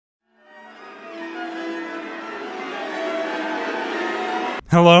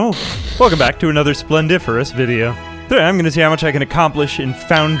Hello, welcome back to another splendiferous video. Today I'm going to see how much I can accomplish in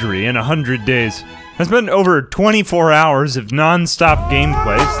Foundry in 100 days. I spent over 24 hours of non-stop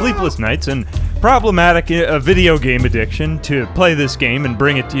gameplay, sleepless nights, and problematic video game addiction to play this game and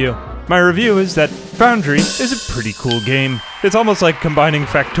bring it to you. My review is that Foundry is a pretty cool game. It's almost like combining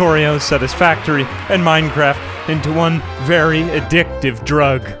Factorio, Satisfactory, and Minecraft into one very addictive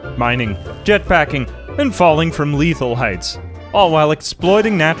drug: mining, jetpacking, and falling from lethal heights. All while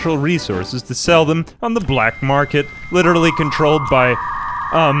exploiting natural resources to sell them on the black market, literally controlled by,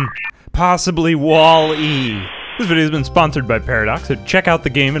 possibly Wall-E. This video has been sponsored by Paradox, so check out the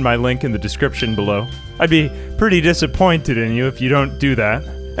game in my link in the description below. I'd be pretty disappointed in you if you don't do that,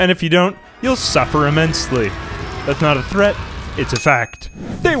 and if you don't, you'll suffer immensely. That's not a threat, it's a fact.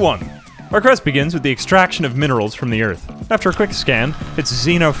 Day 1. Our quest begins with the extraction of minerals from the earth. After a quick scan, it's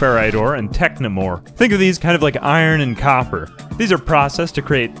xenoferrite ore and technomore. Think of these kind of like iron and copper. These are processed to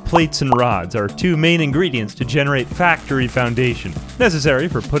create plates and rods, our two main ingredients to generate factory foundation, necessary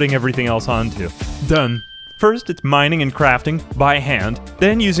for putting everything else onto. Done. First, it's mining and crafting by hand,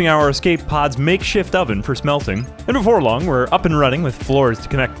 then using our escape pod's makeshift oven for smelting, and before long, we're up and running with floors to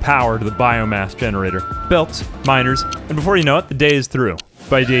connect power to the biomass generator, belts, miners, and before you know it, the day is through.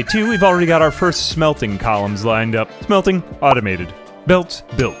 By day 2, we've already got our first smelting columns lined up. Smelting automated. Belts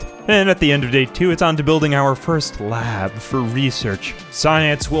built. And at the end of day 2, it's on to building our first lab for research.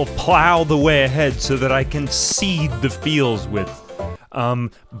 Science will plow the way ahead so that I can seed the fields with,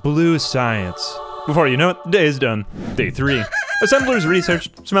 blue science. Before you know it, the day is done. Day 3. Assemblers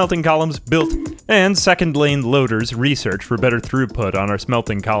researched, smelting columns built, and second lane loaders research for better throughput on our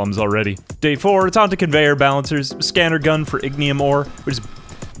smelting columns already. Day 4, it's on to conveyor balancers, scanner gun for ignium ore, which is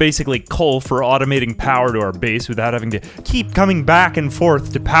basically coal for automating power to our base without having to keep coming back and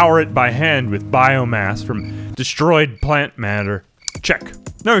forth to power it by hand with biomass from destroyed plant matter. Check.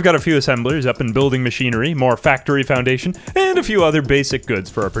 Now we've got a few assemblers up and building machinery, more factory foundation, and a few other basic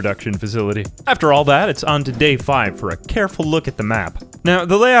goods for our production facility. After all that, it's on to day 5 for a careful look at the map. Now,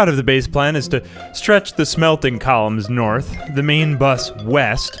 the layout of the base plan is to stretch the smelting columns north, the main bus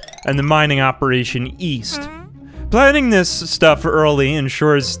west, and the mining operation east. Planning this stuff early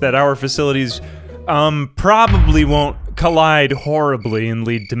ensures that our facilities probably won't collide horribly and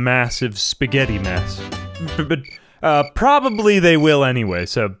lead to massive spaghetti mess. But probably they will anyway,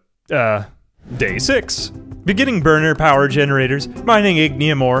 so, day 6. Beginning burner power generators, mining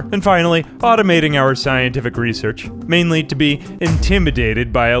ignium ore, and finally, automating our scientific research, mainly to be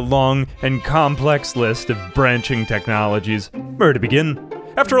intimidated by a long and complex list of branching technologies. Where to begin?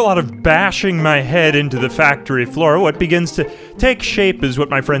 After a lot of bashing my head into the factory floor, what begins to take shape is what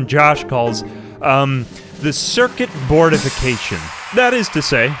my friend Josh calls, the circuit boardification. That is to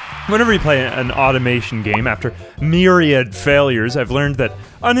say, whenever you play an automation game, after myriad failures, I've learned that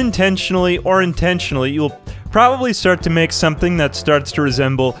unintentionally or intentionally, you'll probably start to make something that starts to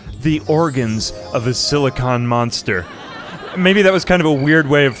resemble the organs of a silicon monster. Maybe that was kind of a weird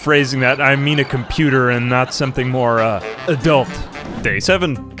way of phrasing that. I mean a computer and not something more, adult. Day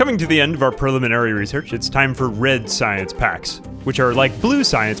 7. Coming to the end of our preliminary research, it's time for red science packs, which are like blue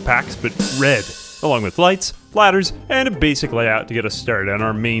science packs, but red, along with lights, ladders, and a basic layout to get us started on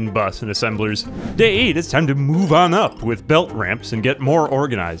our main bus and assemblers. Day 8, it's time to move on up with belt ramps and get more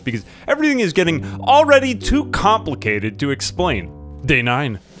organized, because everything is getting already too complicated to explain. Day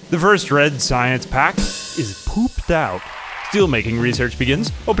 9. The first red science pack is pooped out. Steelmaking research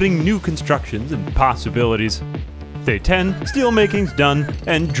begins, opening new constructions and possibilities. Day 10, steelmaking's done,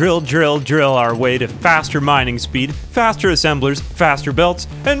 and drill our way to faster mining speed, faster assemblers, faster belts,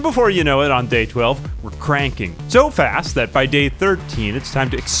 and before you know it, on day 12, we're cranking. So fast that by day 13, it's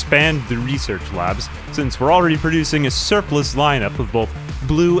time to expand the research labs, since we're already producing a surplus lineup of both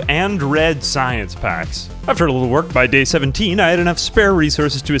blue and red science packs. After a little work, by day 17, I had enough spare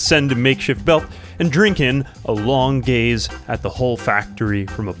resources to ascend a makeshift belt and drink in a long gaze at the whole factory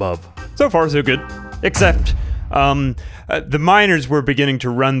from above. So far, so good. Except, the miners were beginning to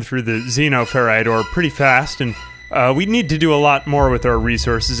run through the xenoferrite ore pretty fast, and we'd need to do a lot more with our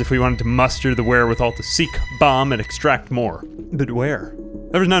resources if we wanted to muster the wherewithal to seek, bomb, and extract more. But where?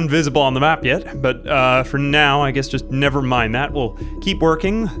 There's none visible on the map yet, but for now, I guess just never mind that. We'll keep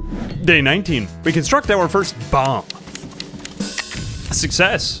working. Day 19. We construct our first bomb.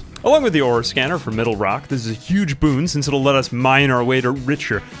 Success! Along with the ore scanner for Middle Rock, this is a huge boon since it'll let us mine our way to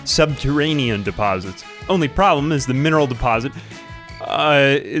richer subterranean deposits. Only problem is the mineral deposit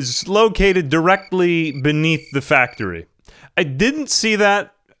is located directly beneath the factory. I didn't see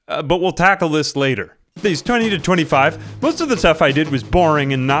that, but we'll tackle this later. Days 20 to 25, most of the stuff I did was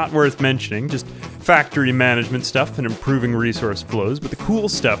boring and not worth mentioning, just factory management stuff and improving resource flows, but the cool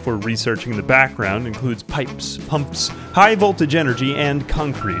stuff we're researching in the background includes pipes, pumps, high voltage energy, and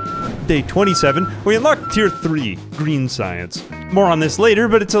concrete. Day 27, we unlocked Tier 3, Green Science. More on this later,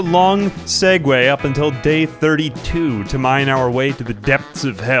 but it's a long segue up until day 32 to mine our way to the depths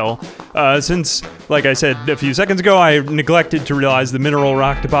of hell. Since, like I said a few seconds ago, I neglected to realize the mineral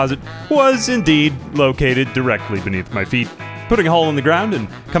rock deposit was indeed located directly beneath my feet. Putting a hole in the ground and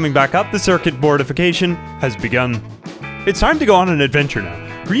coming back up, the circuit boardification has begun. It's time to go on an adventure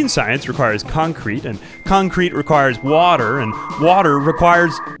now. Green science requires concrete, and concrete requires water, and water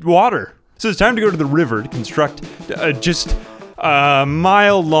requires water. So it's time to go to the river to construct just a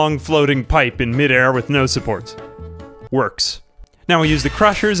mile-long floating pipe in midair with no supports. Works. Now we use the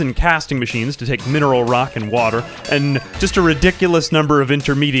crushers and casting machines to take mineral rock and water, and just a ridiculous number of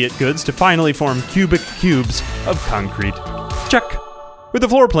intermediate goods to finally form cubic cubes of concrete. Check! With the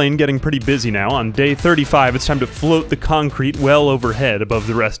floor plane getting pretty busy now, on day 35 it's time to float the concrete well overhead above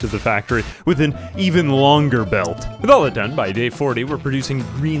the rest of the factory with an even longer belt. With all that done, by day 40 we're producing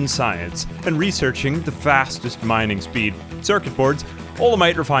green science and researching the fastest mining speed. Circuit boards,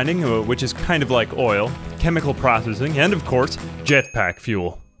 olamite refining, which is kind of like oil, chemical processing, and of course, jetpack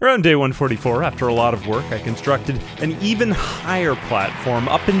fuel. Around day 144, after a lot of work, I constructed an even higher platform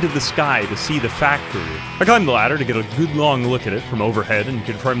up into the sky to see the factory. I climbed the ladder to get a good long look at it from overhead and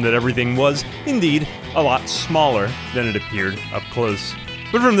confirm that everything was, indeed, a lot smaller than it appeared up close.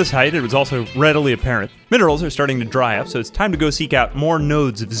 But from this height, it was also readily apparent. Minerals are starting to dry up, so it's time to go seek out more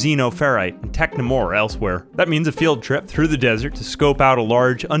nodes of xenoferrite and technomore elsewhere. That means a field trip through the desert to scope out a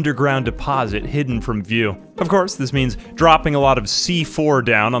large underground deposit hidden from view. Of course, this means dropping a lot of C4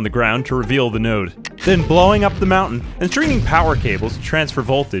 down on the ground to reveal the node. Then blowing up the mountain and stringing power cables to transfer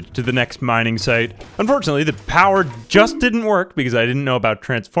voltage to the next mining site. Unfortunately, the power just didn't work because I didn't know about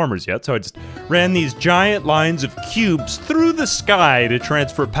transformers yet, so I just ran these giant lines of cubes through the sky to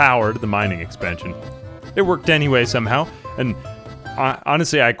transfer power to the mining expansion. It worked anyway somehow, and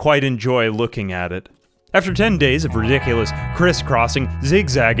honestly I quite enjoy looking at it. After 10 days of ridiculous crisscrossing,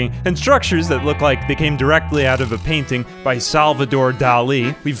 zigzagging, and structures that look like they came directly out of a painting by Salvador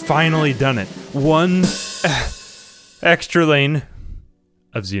Dali, we've finally done it. One extra lane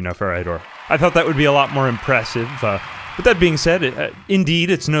of xenoferrite ore. I thought that would be a lot more impressive, but that being said, indeed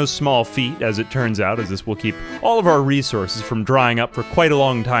it's no small feat, as it turns out, as this will keep all of our resources from drying up for quite a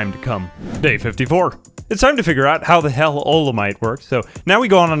long time to come. Day 54. It's time to figure out how the hell olamite works, so now we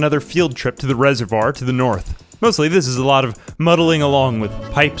go on another field trip to the reservoir to the north. Mostly this is a lot of muddling along with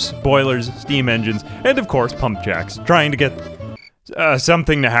pipes, boilers, steam engines, and of course pump jacks, trying to get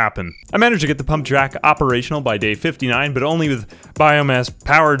something to happen. I managed to get the pump jack operational by day 59, but only with biomass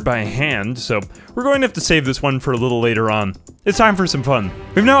powered by hand, so we're going to have to save this one for a little later on. It's time for some fun.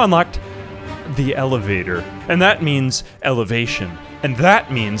 We've now unlocked the elevator, and that means elevation. And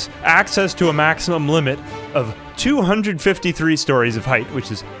that means access to a maximum limit of 253 stories of height,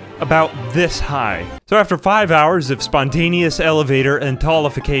 which is about this high. So after 5 hours of spontaneous elevator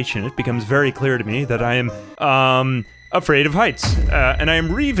entalification, it becomes very clear to me that I am, afraid of heights. And I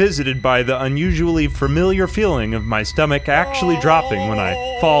am revisited by the unusually familiar feeling of my stomach actually dropping when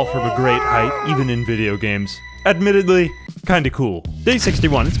I fall from a great height, even in video games. Admittedly, kinda cool. Day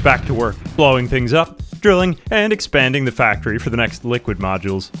 61, it's back to work, blowing things up, drilling, and expanding the factory for the next liquid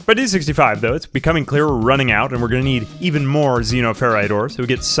modules. By day 65, though, it's becoming clear we're running out and we're gonna need even more xenoferrite ore, so we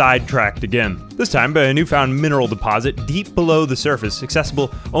get sidetracked again. This time by a newfound mineral deposit deep below the surface,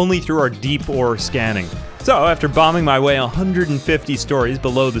 accessible only through our deep ore scanning. So, after bombing my way 150 stories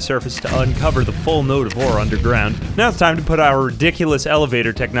below the surface to uncover the full node of ore underground, now it's time to put our ridiculous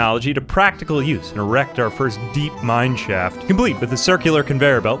elevator technology to practical use and erect our first deep mine shaft, complete with a circular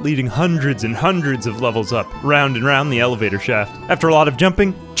conveyor belt leading hundreds and hundreds of levels up, round and round the elevator shaft. After a lot of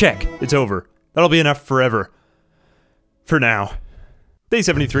jumping, check, it's over. That'll be enough forever. For now. Day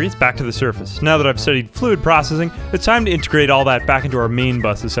 73, it's back to the surface. Now that I've studied fluid processing, it's time to integrate all that back into our main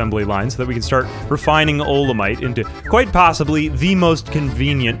bus assembly line so that we can start refining olamite into quite possibly the most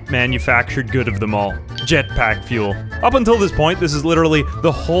convenient manufactured good of them all, jetpack fuel. Up until this point, this is literally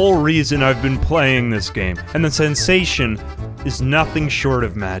the whole reason I've been playing this game, and the sensation is nothing short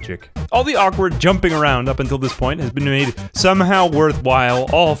of magic. All the awkward jumping around up until this point has been made somehow worthwhile,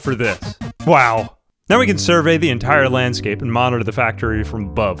 all for this. Wow. Now we can survey the entire landscape and monitor the factory from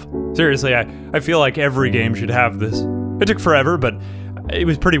above. Seriously, I feel like every game should have this. It took forever, but it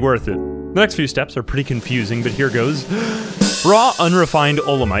was pretty worth it. The next few steps are pretty confusing, but here goes. Raw, unrefined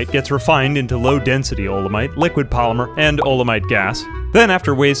olamite gets refined into low-density olamite, liquid polymer, and olamite gas. Then,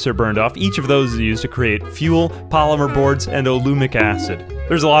 after wastes are burned off, each of those is used to create fuel, polymer boards, and olumic acid.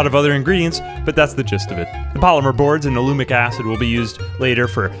 There's a lot of other ingredients, but that's the gist of it. The polymer boards and alumic acid will be used later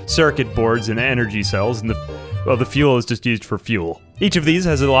for circuit boards and energy cells, and the fuel is just used for fuel. Each of these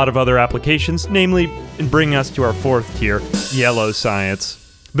has a lot of other applications, namely in bringing us to our fourth tier, yellow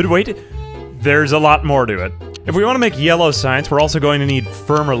science. But wait, there's a lot more to it. If we want to make yellow science, we're also going to need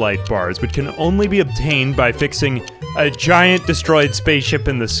Firmolite bars, which can only be obtained by fixing a giant destroyed spaceship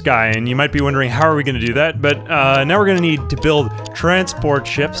in the sky. And you might be wondering, how are we going to do that? But now we're going to need to build transport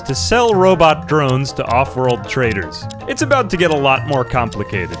ships to sell robot drones to off-world traders. It's about to get a lot more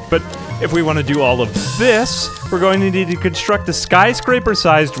complicated, but if we want to do all of this, we're going to need to construct a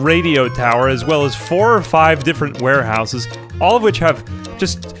skyscraper-sized radio tower, as well as 4 or 5 different warehouses, all of which have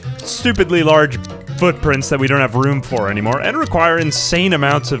just stupidly large footprints that we don't have room for anymore, and require insane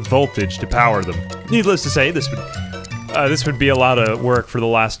amounts of voltage to power them. Needless to say, this would be a lot of work for the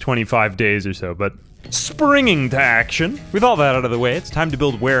last 25 days or so, but springing to action. With all that out of the way, it's time to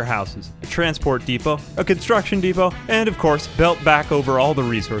build warehouses, a transport depot, a construction depot, and of course, belt back over all the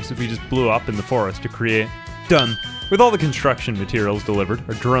resources we just blew up in the forest to create. Done. With all the construction materials delivered,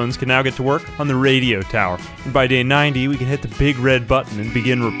 our drones can now get to work on the radio tower, and by day 90, we can hit the big red button and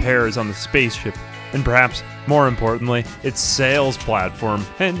begin repairs on the spaceship. And perhaps, more importantly, its sales platform.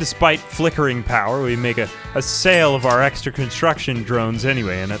 And despite flickering power, we make a sale of our extra construction drones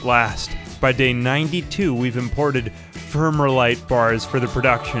anyway, and at last, by day 92, we've imported Firmolite bars for the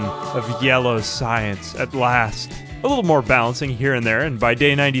production of yellow science, at last. A little more balancing here and there, and by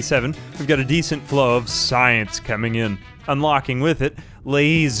day 97, we've got a decent flow of science coming in, unlocking with it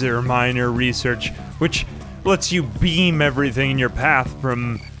laser miner research, which lets you beam everything in your path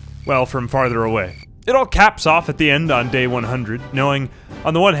from farther away. It all caps off at the end on day 100, knowing,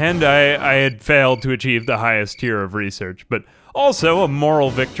 on the one hand, I had failed to achieve the highest tier of research, but also a moral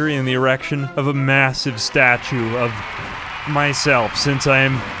victory in the erection of a massive statue of myself, since I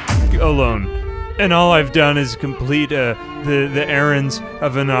am alone. And all I've done is complete the errands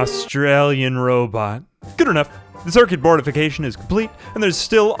of an Australian robot. Good enough. The circuit boardification is complete, and there's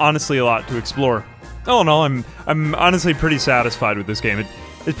still, honestly, a lot to explore. All in all, I'm honestly pretty satisfied with this game.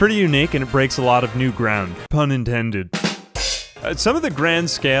 It's pretty unique, and it breaks a lot of new ground. Pun intended. Some of the grand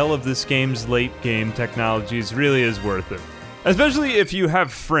scale of this game's late-game technologies really is worth it. Especially if you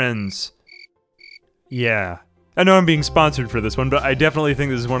have friends. Yeah. I know I'm being sponsored for this one, but I definitely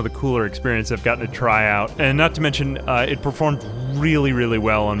think this is one of the cooler experiences I've gotten to try out. And not to mention, it performed really, really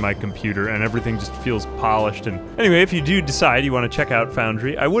well on my computer, and everything just feels polished. And anyway, if you do decide you want to check out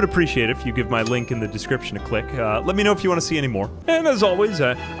Foundry, I would appreciate it if you give my link in the description a click. Let me know if you want to see any more. And as always,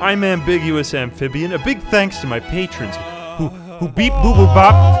 I'm Ambiguous Amphibian. A big thanks to my patrons who beep boop boop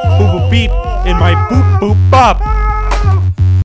bop, boop boop beep in my boop boop bop.